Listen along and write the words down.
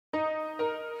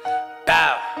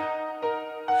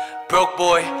Broke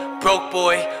boy, broke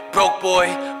boy, broke boy,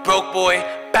 broke boy,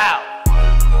 bow.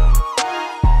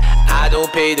 I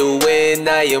don't pay to win,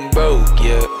 I am broke,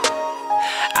 yeah.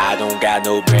 I don't got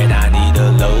no bread, I need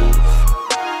a loaf.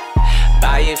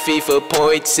 Buying FIFA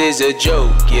points is a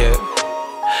joke, yeah.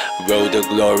 Road to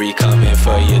glory coming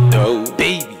for your throat,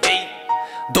 baby.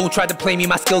 Don't try to play me,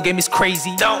 my skill game is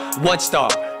crazy. Don't. 1 star.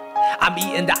 I'm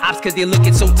eating the ops cause they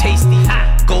looking so tasty.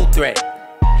 Gold thread.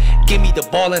 Give me the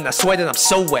ball and I swear that I'm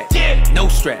so wet. Yeah. No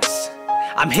stress.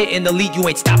 I'm hitting the lead, you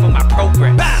ain't stopping my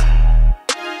progress. Bow.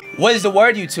 What is the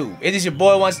word, YouTube? It is your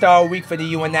boy 1 star a week for the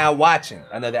you are now watching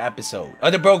another episode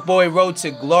of the Broke Boy Road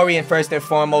to Glory. And first and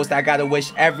foremost, I gotta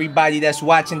wish everybody that's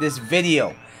watching this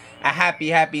video a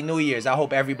happy New Year's. I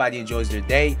hope everybody enjoys their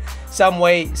day some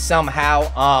way,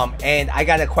 somehow. And I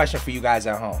got a question for you guys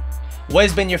at home. What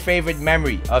has been your favorite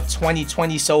memory of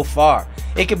 2020 so far?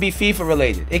 It could be FIFA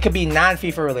related. It could be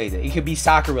non-FIFA related. It could be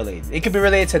soccer related. It could be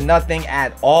related to nothing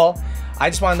at all. I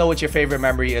just want to know what your favorite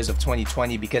memory is of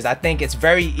 2020, because I think it's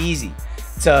very easy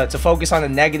to focus on the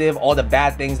negative, all the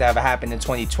bad things that have happened in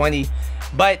 2020.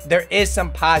 But there is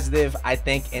some positive, I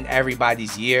think, in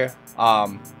everybody's year.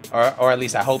 Or at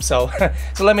least I hope so.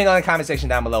 So let me know in the comment section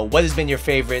down below, what has been your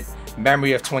favorite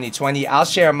memory of 2020? I'll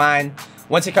share mine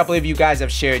once a couple of you guys have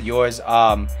shared yours,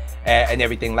 and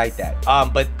everything like that.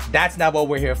 But that's not what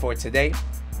we're here for today.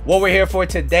 What we're here for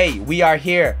today, we are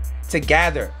here to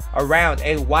gather around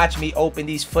and watch me open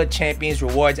these FUT Champions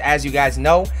rewards. As you guys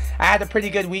know, I had a pretty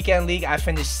good weekend league. I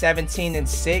finished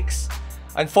 17-6.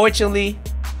 Unfortunately,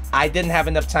 I didn't have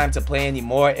enough time to play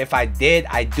anymore. If I did,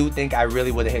 I do think I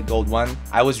really would have hit gold 1.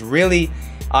 I was really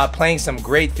playing some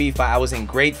great FIFA. I was in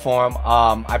great form.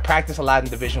 I practiced a lot in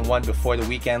Division 1 before the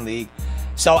weekend league.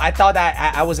 So I thought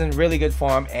that I was in really good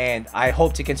form, and I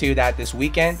hope to continue that this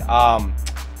weekend.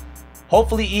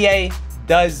 Hopefully EA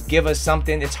does give us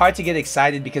something. It's hard to get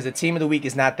excited because the team of the week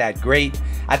is not that great.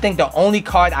 I think the only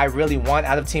card I really want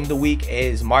out of team of the week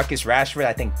is Marcus Rashford.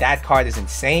 I think that card is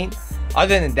insane.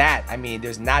 Other than that, I mean,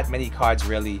 there's not many cards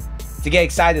really to get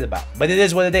excited about. But it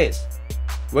is what it is.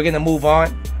 We're going to move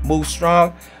on, move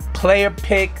strong. Player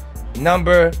pick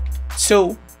number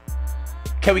 2.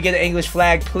 Can we get an English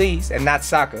flag, please, and not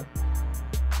soccer?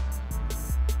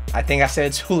 I think I said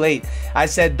it too late. I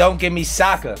said, don't give me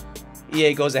soccer.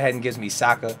 EA goes ahead and gives me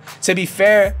soccer. To be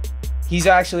fair, he's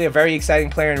actually a very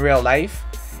exciting player in real life,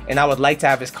 and I would like to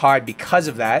have his card because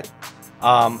of that.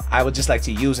 I would just like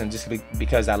to use him just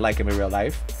because I like him in real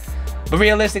life. But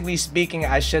realistically speaking,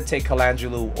 I should take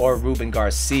Calangelo or Ruben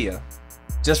Garcia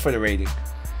just for the rating.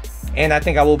 And I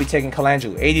think I will be taking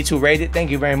Calangelo. 82 rated. Thank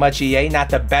you very much, EA. Not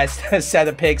the best set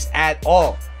of picks at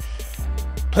all.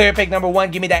 Player pick number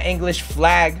 1. Give me that English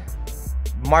flag.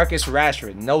 Marcus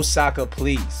Rashford. No soccer,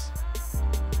 please.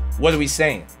 What are we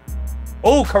saying?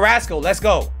 Oh, Carrasco. Let's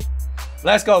go.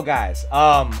 Let's go, guys.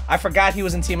 I forgot he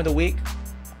was in team of the week.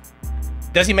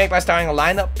 Does he make my starting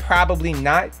lineup? Probably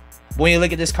not. But when you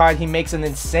look at this card, he makes an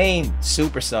insane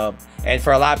super sub, and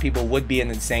for a lot of people would be an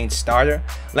insane starter.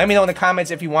 Let me know in the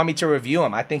comments if you want me to review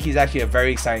him. I think he's actually a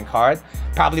very exciting card.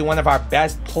 Probably one of our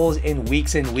best pulls in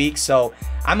weeks and weeks. So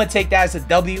I'm going to take that as a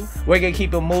W. We're going to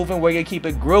keep it moving. We're going to keep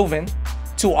it grooving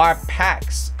to our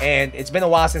packs. And it's been a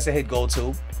while since I hit gold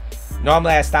 2.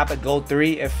 Normally I stop at gold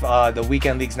 3 if the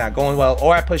weekend league's not going well,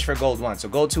 or I push for gold 1. So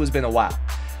gold 2 has been a while.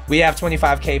 We have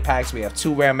 25k packs. We have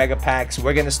 2 rare mega packs.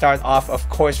 We're going to start off, of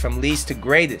course, from least to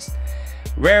greatest.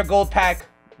 Rare gold pack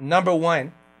number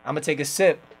 1. I'm going to take a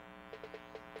sip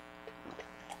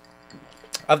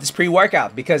of this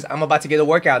pre-workout because I'm about to get a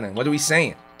workout in. What are we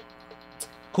saying?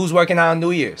 Who's working out on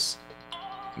New Year's?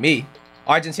 Me.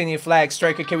 Argentinian flag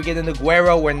striker. Can we get in the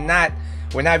Aguero? We're not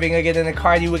even going to get in the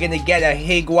Cardi. We're going to get a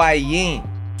Higuain.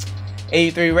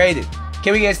 83 rated.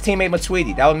 Can we get his teammate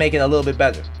Matuidi? That would make it a little bit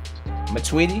better.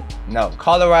 Matuidi? No.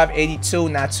 Kolarov 82,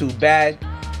 not too bad.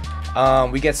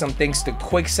 We get some things to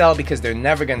quick sell because they're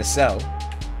never going to sell.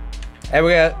 And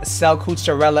we're going to sell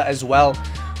Cucurella as well.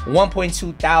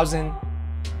 1.2 thousand.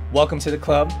 Welcome to the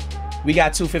club. We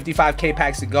got 255k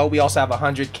packs to go. We also have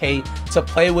 100k to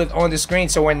play with on the screen,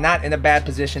 so we're not in a bad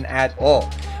position at all.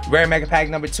 Rare mega pack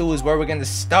number 2 is where we're going to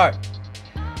start.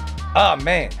 Oh,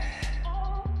 man.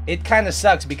 It kind of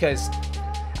sucks because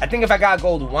I think if I got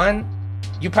gold 1,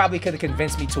 you probably could have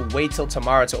convinced me to wait till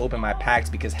tomorrow to open my packs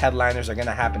because headliners are going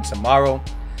to happen tomorrow.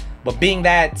 But being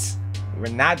that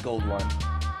we're not gold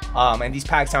 1, and these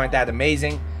packs aren't that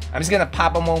amazing, I'm just going to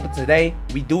pop them open today.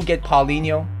 We do get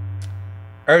Paulinho,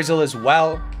 Ozil as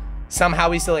well.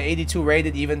 Somehow he's still at 82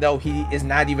 rated even though he is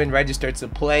not even registered to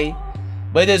play.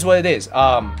 But it is what it is.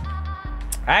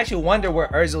 I actually wonder where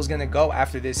Ozil's gonna go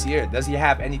after this year. Does he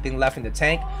have anything left in the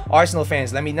tank? Arsenal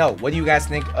fans, let me know. What do you guys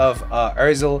think of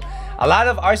Ozil? A lot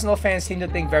of Arsenal fans seem to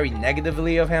think very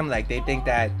negatively of him. Like, they think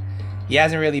that he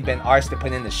hasn't really been arsed to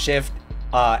put in the shift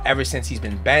ever since he's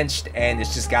been benched, and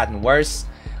it's just gotten worse.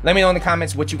 Let me know in the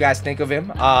comments what you guys think of him.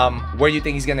 Where do you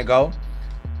think he's gonna go?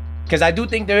 Because I do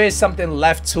think there is something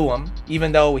left to him,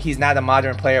 even though he's not a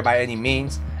modern player by any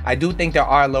means. I do think there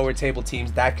are lower table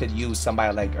teams that could use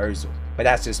somebody like Ozil. But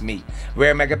that's just me.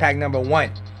 Rare Mega Pack number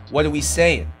 1. What are we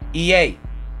saying? EA,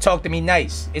 talk to me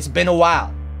nice. It's been a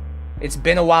while. It's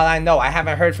been a while, I know. I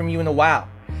haven't heard from you in a while.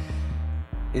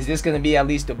 Is this going to be at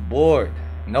least a board?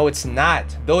 No, it's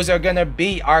not. Those are going to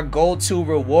be our Gold 2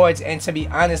 rewards. And to be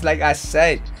honest, like I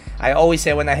said, I always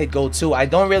say when I hit Gold 2, I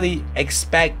don't really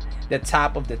expect the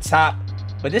top of the top.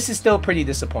 But this is still pretty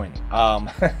disappointing.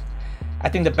 I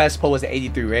think the best pull was the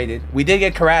 83 rated. We did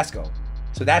get Carrasco,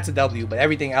 so that's a W, but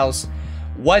everything else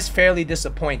was fairly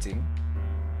disappointing.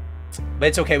 But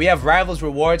it's okay. We have Rivals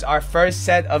rewards, our first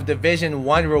set of Division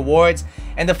 1 rewards.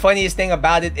 And the funniest thing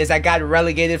about it is I got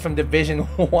relegated from Division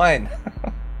 1.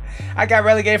 I got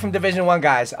relegated from Division 1,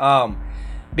 guys.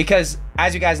 Because,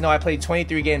 as you guys know, I played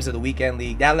 23 games of the Weekend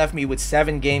League. That left me with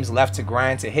 7 games left to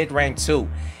grind to hit rank 2.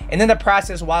 And in the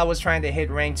process, while I was trying to hit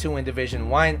rank 2 in Division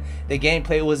 1, the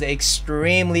gameplay was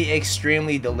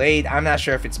extremely delayed. I'm not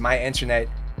sure if it's my internet.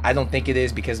 I don't think it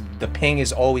is, because the ping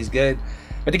is always good.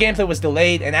 But the gameplay was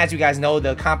delayed, and as you guys know,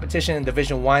 the competition in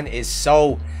Division 1 is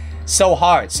so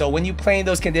hard. So when you play in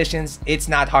those conditions, it's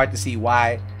not hard to see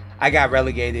why I got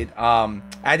relegated.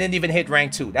 I didn't even hit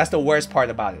rank 2. That's the worst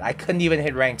part about it. I couldn't even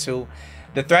hit rank 2.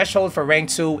 The threshold for rank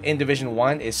 2 in Division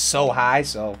 1 is so high,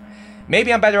 so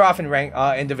maybe I'm better off in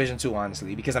in Division 2,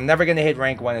 honestly, because I'm never going to hit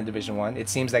rank 1 in Division 1. It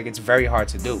seems like it's very hard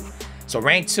to do. So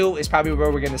rank 2 is probably where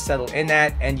we're going to settle in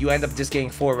at, and you end up just getting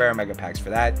 4 rare mega packs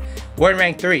for that. We're in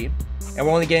rank 3, and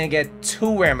we're only going to get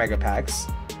 2 rare mega packs.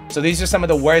 So these are some of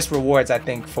the worst rewards, I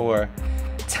think, for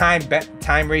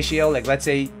time ratio. Like, let's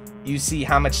say you see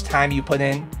how much time you put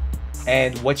in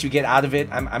and what you get out of it.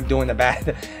 I'm doing a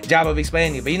bad job of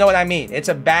explaining it, but you know what I mean. It's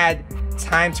a bad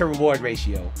time to reward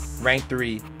ratio. Rank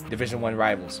 3 Division 1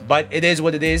 Rivals, but it is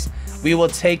what it is. We will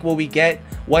take what we get.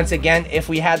 Once again, if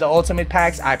we had the ultimate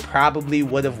packs, I probably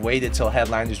would have waited till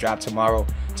headliners drop tomorrow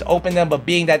to open them, but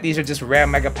being that these are just rare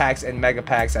mega packs and mega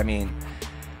packs, I mean,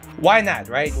 why not,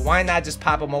 right? Why not just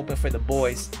pop them open for the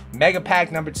boys? Mega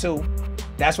pack number 2,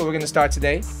 that's what we're gonna start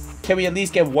today. Can we at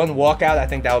least get 1 walkout? I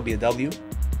think that would be a W.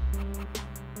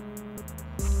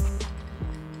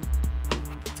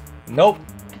 Nope,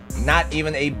 not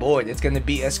even a board. It's gonna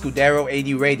be Escudero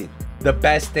 80 rated. The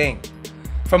best thing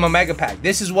from a mega pack.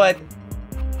 This is what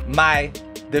my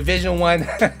Division 1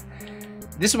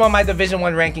 this is what my Division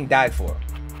 1 ranking died for.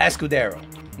 Escudero.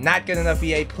 Not good enough,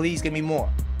 EA. Please give me more.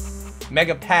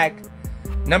 Mega pack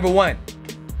number 1.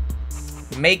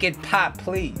 Make it pop,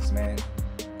 please, man.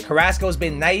 Carrasco's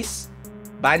been nice,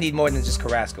 but I need more than just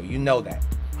Carrasco. You know that.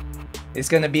 It's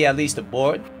gonna be at least a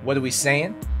board. What are we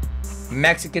saying?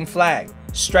 Mexican flag.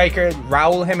 Striker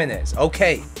Raul Jimenez.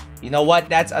 Okay, you know what?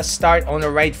 That's a start on the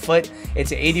right foot.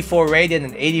 It's an 84 rated,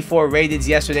 and 84 rateds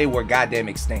yesterday were goddamn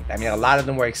extinct. I mean, a lot of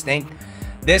them were extinct.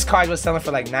 This card was selling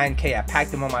for like 9K. I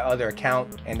packed them on my other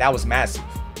account, and that was massive.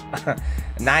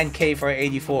 9K for an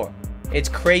 84. It's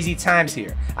crazy times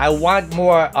here. I want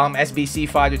more SBC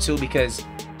fodder too, because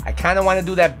I kind of want to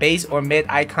do that base or mid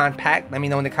icon pack. Let me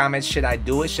know in the comments. Should I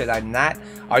do it? Should I not?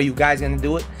 Are you guys going to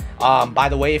do it? By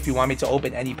the way, if you want me to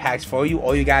open any packs for you,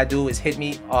 all you got to do is hit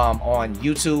me on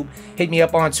YouTube. Hit me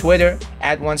up on Twitter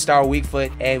at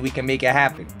 1starweakfoot, and we can make it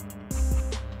happen.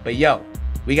 But yo,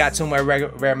 we got 2 more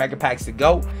rare mega packs to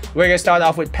go. We're going to start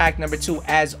off with pack number 2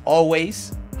 as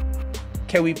always.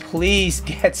 Can we please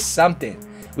get something?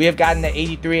 We have gotten the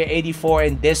 83 and 84,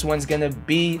 and this one's going to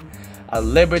be a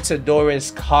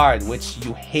Libertadores card, which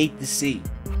you hate to see.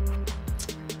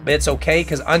 But it's okay,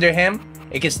 because under him,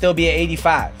 it can still be an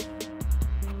 85.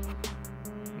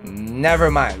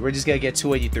 Never mind. We're just going to get 2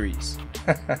 83s.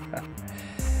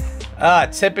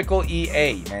 Typical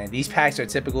EA, man. These packs are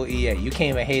typical EA. You can't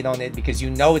even hate on it because you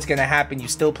know it's going to happen. You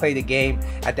still play the game.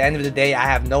 At the end of the day, I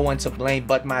have no one to blame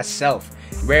but myself.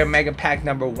 Rare mega pack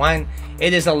number 1.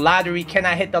 It is a lottery. Can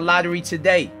I hit the lottery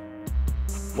today?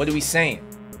 What are we saying?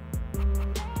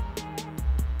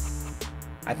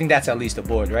 I think that's at least a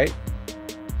board, right?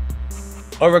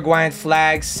 Uruguayan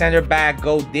flag, center back,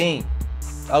 Godin.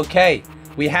 Okay,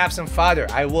 we have some fodder.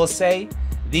 I will say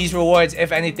these rewards,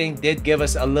 if anything, did give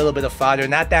us a little bit of fodder.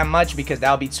 Not that much, because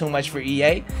that'll be too much for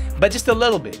EA, but just a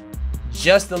little bit.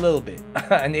 Just a little bit.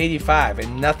 An 85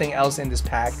 and nothing else in this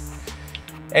pack.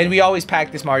 And we always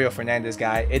pack this Mario Fernandez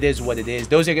guy. It is what it is.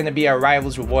 Those are going to be our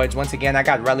Rivals rewards. Once again, I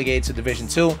got relegated to Division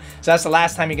 2. So that's the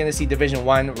last time you're going to see Division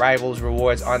 1 Rivals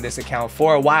rewards on this account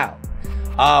for a while.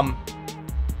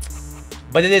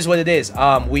 But it is what it is.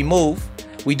 We move.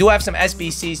 We do have some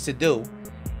SBCs to do.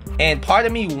 And part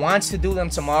of me wants to do them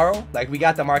tomorrow. Like, we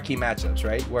got the marquee matchups,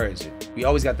 right? Where is it? We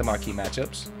always got the marquee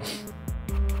matchups.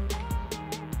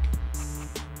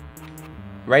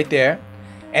 Right there.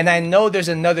 And I know there's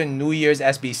another New Year's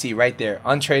SBC right there.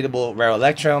 Untradeable Rare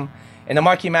Electrum. And the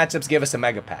marquee matchups give us a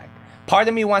mega pack. Part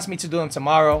of me wants me to do them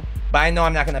tomorrow, but I know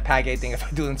I'm not going to pack anything if I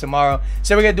do them tomorrow.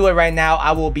 So we're going to do it right now.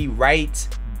 I will be right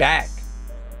back.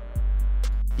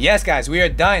 Yes, guys, we are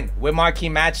done with marquee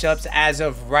matchups as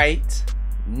of right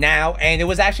now. And it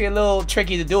was actually a little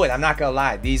tricky to do it. I'm not going to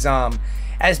lie. These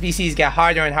SBCs get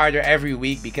harder and harder every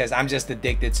week because I'm just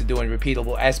addicted to doing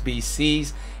repeatable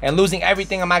SBCs and losing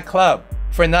everything in my club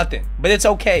for nothing. But it's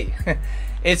okay.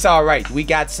 It's all right. We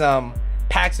got some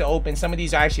packs to open. Some of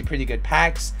these are actually pretty good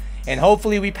packs. And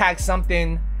hopefully we pack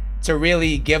something to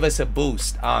really give us a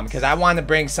boost. Because I want to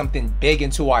bring something big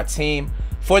into our team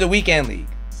for the weekend league.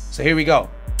 So here we go.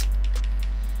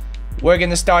 We're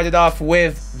going to start it off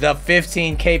with the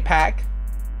 15K pack.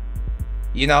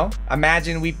 You know,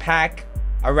 imagine we pack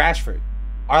a Rashford.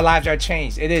 Our lives are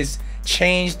changed. It is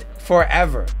changed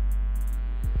forever.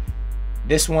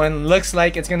 This one looks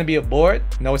like it's going to be a board.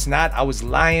 No, it's not. I was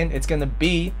lying. It's going to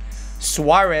be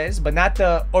Suarez, but not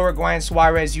the Uruguayan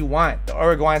Suarez you want. The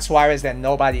Uruguayan Suarez that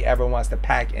nobody ever wants to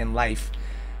pack in life.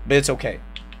 But it's okay.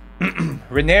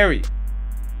 Ranieri.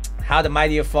 How the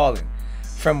mighty have fallen.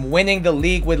 From winning the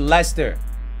league with Leicester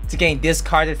to getting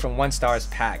discarded from 1-star's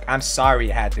pack. I'm sorry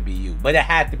it had to be you, but it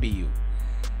had to be you.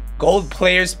 Gold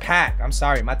players pack. I'm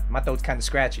sorry, my throat's kind of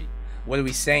scratchy. What are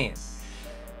we saying?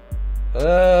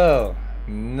 Oh,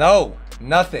 no,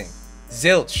 nothing.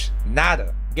 Zilch,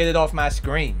 nada. Get it off my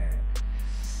screen, man.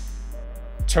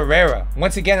 Torreira,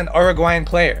 once again an Uruguayan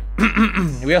player.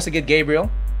 We also get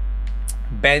Gabriel,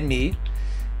 Ben Mee.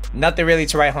 Nothing really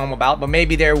to write home about, but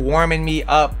maybe they're warming me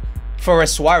up for a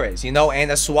Suarez, you know, and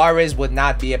a Suarez would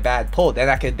not be a bad pull. Then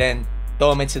I could then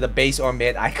throw him into the base or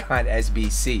mid icon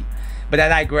SBC. But I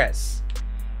digress.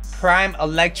 Prime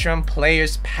Electrum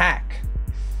Players Pack.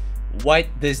 What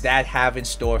does that have in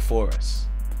store for us?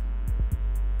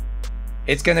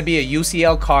 It's going to be a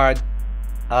UCL card.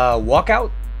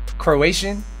 Walkout.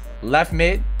 Croatian. Left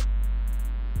mid.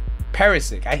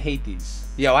 Perisic. I hate these.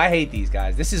 Yo, I hate these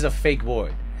guys. This is a fake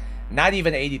board. Not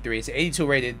even 83. It's 82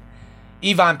 rated.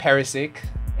 Ivan Perisic.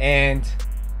 And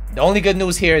the only good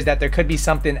news here is that there could be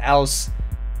something else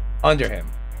under him.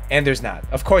 And there's not.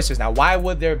 Of course there's not. Why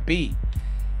would there be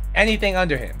anything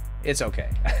under him? It's okay.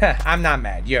 I'm not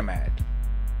mad. You're mad.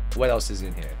 What else is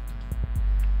in here?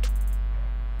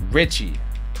 Richie.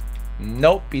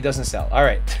 Nope, he doesn't sell. All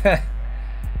right.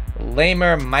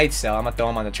 Lamer might sell. I'm going to throw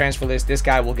him on the transfer list. This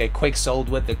guy will get quick sold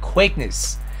with the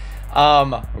quickness.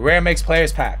 Rare mixed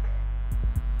players pack.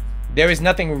 There is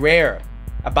nothing rare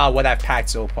about what I've packed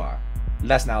so far.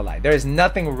 Let's not lie. There is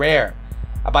nothing rare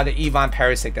about the Ivan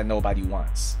Perisic that nobody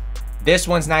wants. This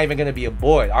one's not even going to be a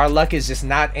board. Our luck is just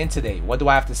not in today. What do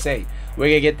I have to say? We're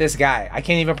going to get this guy. I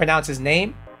can't even pronounce his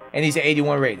name, and he's an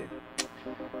 81 rated.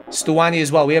 Stuani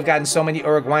as well. We have gotten so many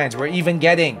Uruguayans. We're even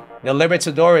getting the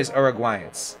Libertadores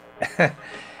Uruguayans.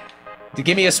 To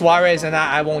give me a Suarez and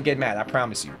I won't get mad. I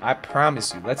promise you. I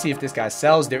promise you. Let's see if this guy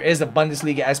sells. There is a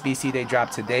Bundesliga SBC they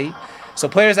dropped today. So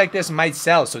players like this might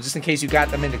sell. So just in case you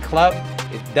got them in the club,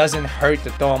 it doesn't hurt to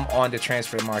throw them on the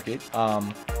transfer market.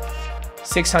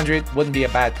 600 wouldn't be a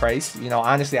bad price. You know,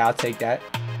 honestly, I'll take that.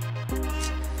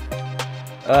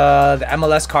 The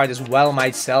MLS card as well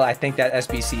might sell. I think that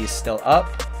SBC is still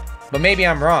up. But maybe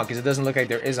I'm wrong because it doesn't look like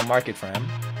there is a market for him.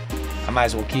 I might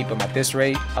as well keep him at this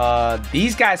rate.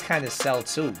 These guys kind of sell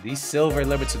too. These silver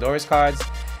Libertadores cards.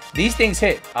 These things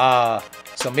hit.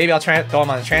 So maybe I'll throw them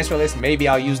on the transfer list. Maybe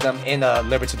I'll use them in a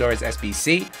Libertadores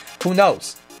SBC. Who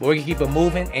knows? But we're going to keep it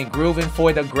moving and grooving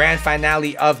for the grand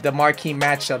finale of the marquee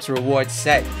matchups reward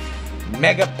set.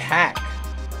 Mega pack.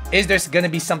 Is there going to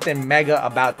be something mega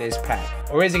about this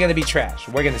pack? Or is it going to be trash?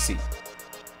 We're going to see.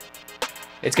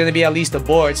 It's going to be at least a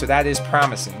board, so that is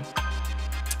promising.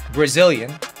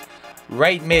 Brazilian.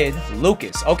 Right mid,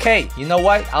 Lucas. Okay, you know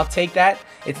what? I'll take that.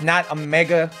 It's not a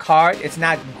mega card. It's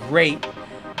not great.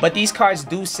 But these cards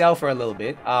do sell for a little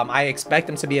bit. I expect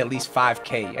them to be at least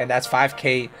 5K. And that's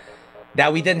 5K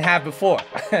that we didn't have before.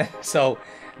 So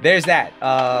there's that.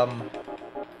 I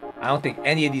don't think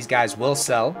any of these guys will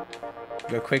sell.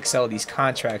 Go quick sell these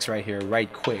contracts right here,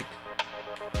 right quick.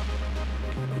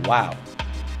 Wow.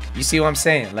 You see what I'm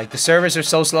saying? Like, the servers are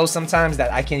so slow sometimes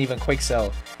that I can't even quick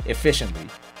sell efficiently.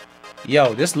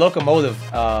 Yo, this locomotive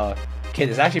kit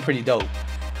is actually pretty dope.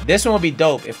 This one would be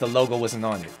dope if the logo wasn't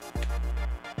on it.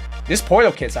 This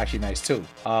Portal kit's actually nice too.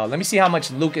 Let me see how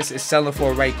much Lucas is selling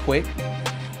for right quick.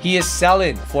 He is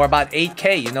selling for about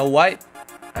 8K. You know what?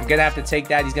 I'm gonna have to take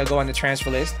that. He's gonna go on the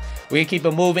transfer list. We're gonna keep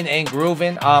it moving and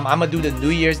grooving. I'm gonna do the New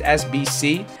Year's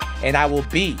SBC, and I will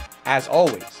be, as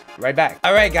always, right back.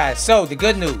 All right, guys. So the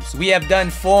good news, we have done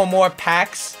 4 more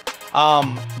packs.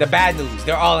 The bad news,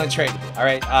 they're all untradeable. All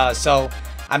right. So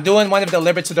I'm doing one of the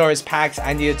Libertadores packs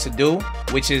I needed to do,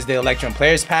 which is the Electrum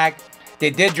Players pack. They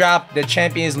did drop the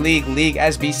Champions League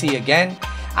SBC again.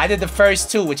 I did the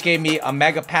first 2, which gave me a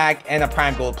Mega Pack and a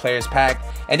Prime Gold Players pack.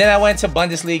 And then I went to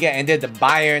Bundesliga and did the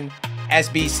Bayern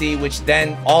SBC, which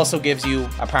then also gives you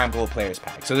a Prime Gold Players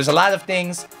pack. So there's a lot of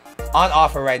things on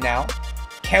offer right now.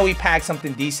 Can we pack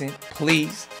something decent,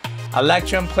 please?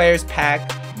 Electrum Players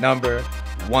pack number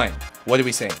 1. What are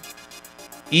we saying?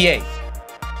 EA,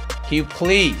 can you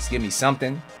please give me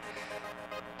something?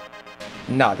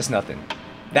 No, that's nothing.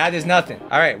 That is nothing.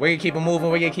 All right, we're gonna keep it moving.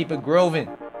 We're gonna keep it grooving.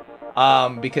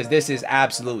 Because this is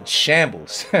absolute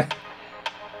shambles.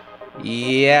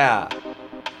 Yeah.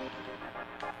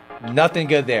 Nothing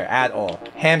good there at all.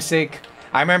 Hamsik.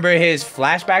 I remember his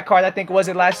flashback card, I think was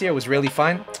it last year. It was really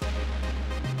fun.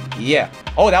 Yeah.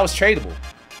 Oh, that was tradable.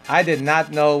 I did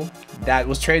not know that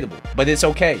was tradable. But it's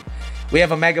okay. We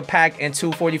have a Mega Pack and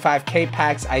 2 45K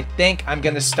packs. I think I'm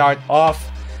going to start off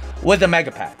with the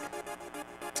Mega Pack.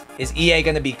 Is EA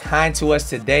going to be kind to us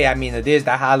today? I mean, it is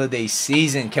the holiday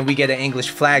season. Can we get an English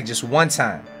flag just one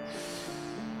time?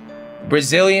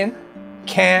 Brazilian,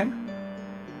 Cam.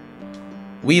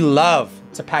 We love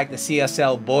to pack the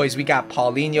CSL boys. We got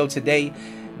Paulinho today.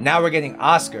 Now we're getting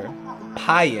Oscar,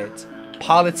 Payet,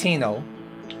 Politano.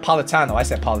 I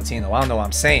said Politano. I don't know what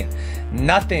I'm saying.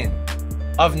 Nothing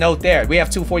of note there. We have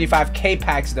 2 45K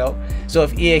packs though. So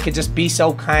if EA could just be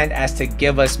so kind as to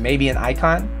give us maybe an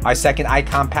icon, our second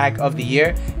icon pack of the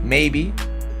year, maybe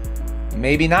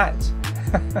not.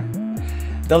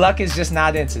 The luck is just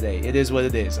not in today. It is what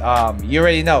it is. You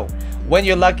already know when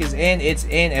your luck is in, it's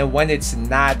in, and when it's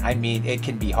not, I mean, it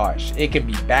can be harsh. It can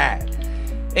be bad.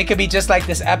 It could be just like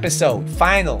this episode.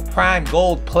 Final Prime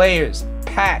Gold Players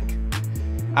pack.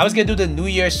 I was gonna do the New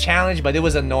Year's challenge, but it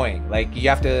was annoying. Like, you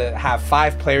have to have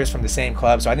 5 players from the same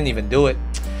club, so I didn't even do it.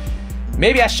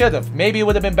 Maybe I should have. Maybe it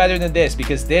would have been better than this,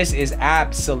 because this is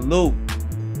absolute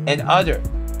and utter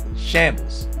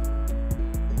shambles.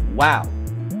 Wow.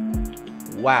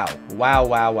 Wow.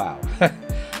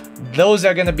 Those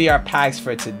are gonna be our packs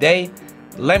for today.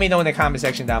 Let me know in the comment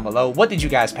section down below. What did you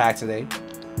guys pack today?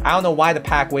 I don't know why the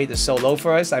pack weight is so low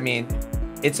for us. I mean,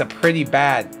 it's a pretty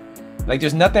bad... Like,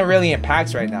 there's nothing really in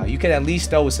packs right now. You could at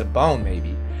least throw us a bone,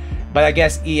 maybe. But I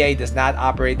guess EA does not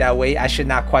operate that way. I should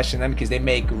not question them because they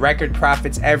make record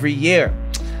profits every year.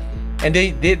 And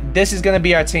this is going to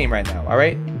be our team right now, all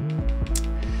right?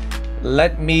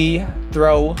 Let me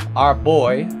throw our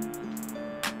boy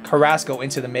Carrasco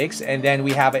into the mix. And then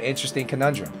we have an interesting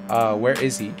conundrum. Where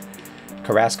is he?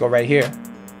 Carrasco right here.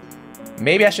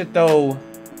 Maybe I should throw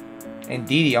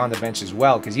Ndidi on the bench as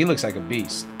well because he looks like a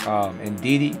beast.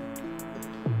 Ndidi.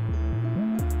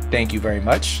 Thank you very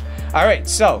much. All right,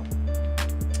 so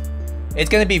it's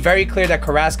going to be very clear that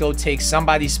Carrasco takes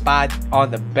somebody's spot on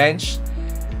the bench.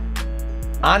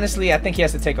 Honestly, I think he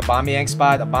has to take Aubameyang's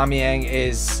spot. Aubameyang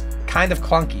is kind of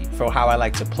clunky for how I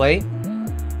like to play.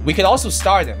 We could also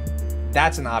start him.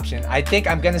 That's an option. I think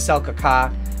I'm going to sell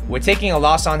Kaká. We're taking a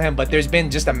loss on him, but there's been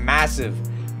just a massive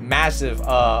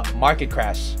market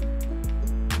crash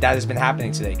that has been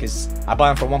happening today because I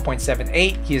bought him for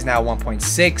 1.78. He is now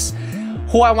 1.6.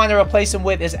 Who I want to replace him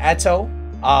with is Eto'o.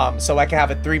 So I can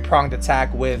have a 3-pronged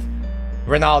attack with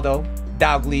Ronaldo,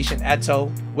 Dalglish, and Eto'o,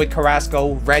 with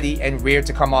Carrasco ready and reared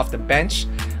to come off the bench.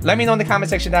 Let me know in the comment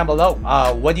section down below.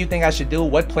 What do you think I should do?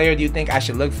 What player do you think I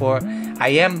should look for? I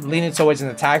am leaning towards an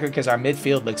attacker because our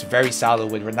midfield looks very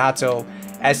solid with Renato,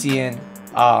 Essien,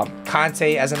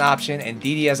 Conte as an option, and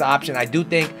Didi as an option. I do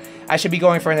think I should be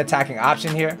going for an attacking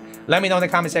option here. Let me know in the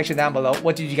comment section down below.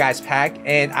 What did you guys pack?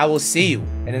 And I will see you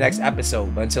in the next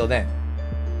episode. But until then.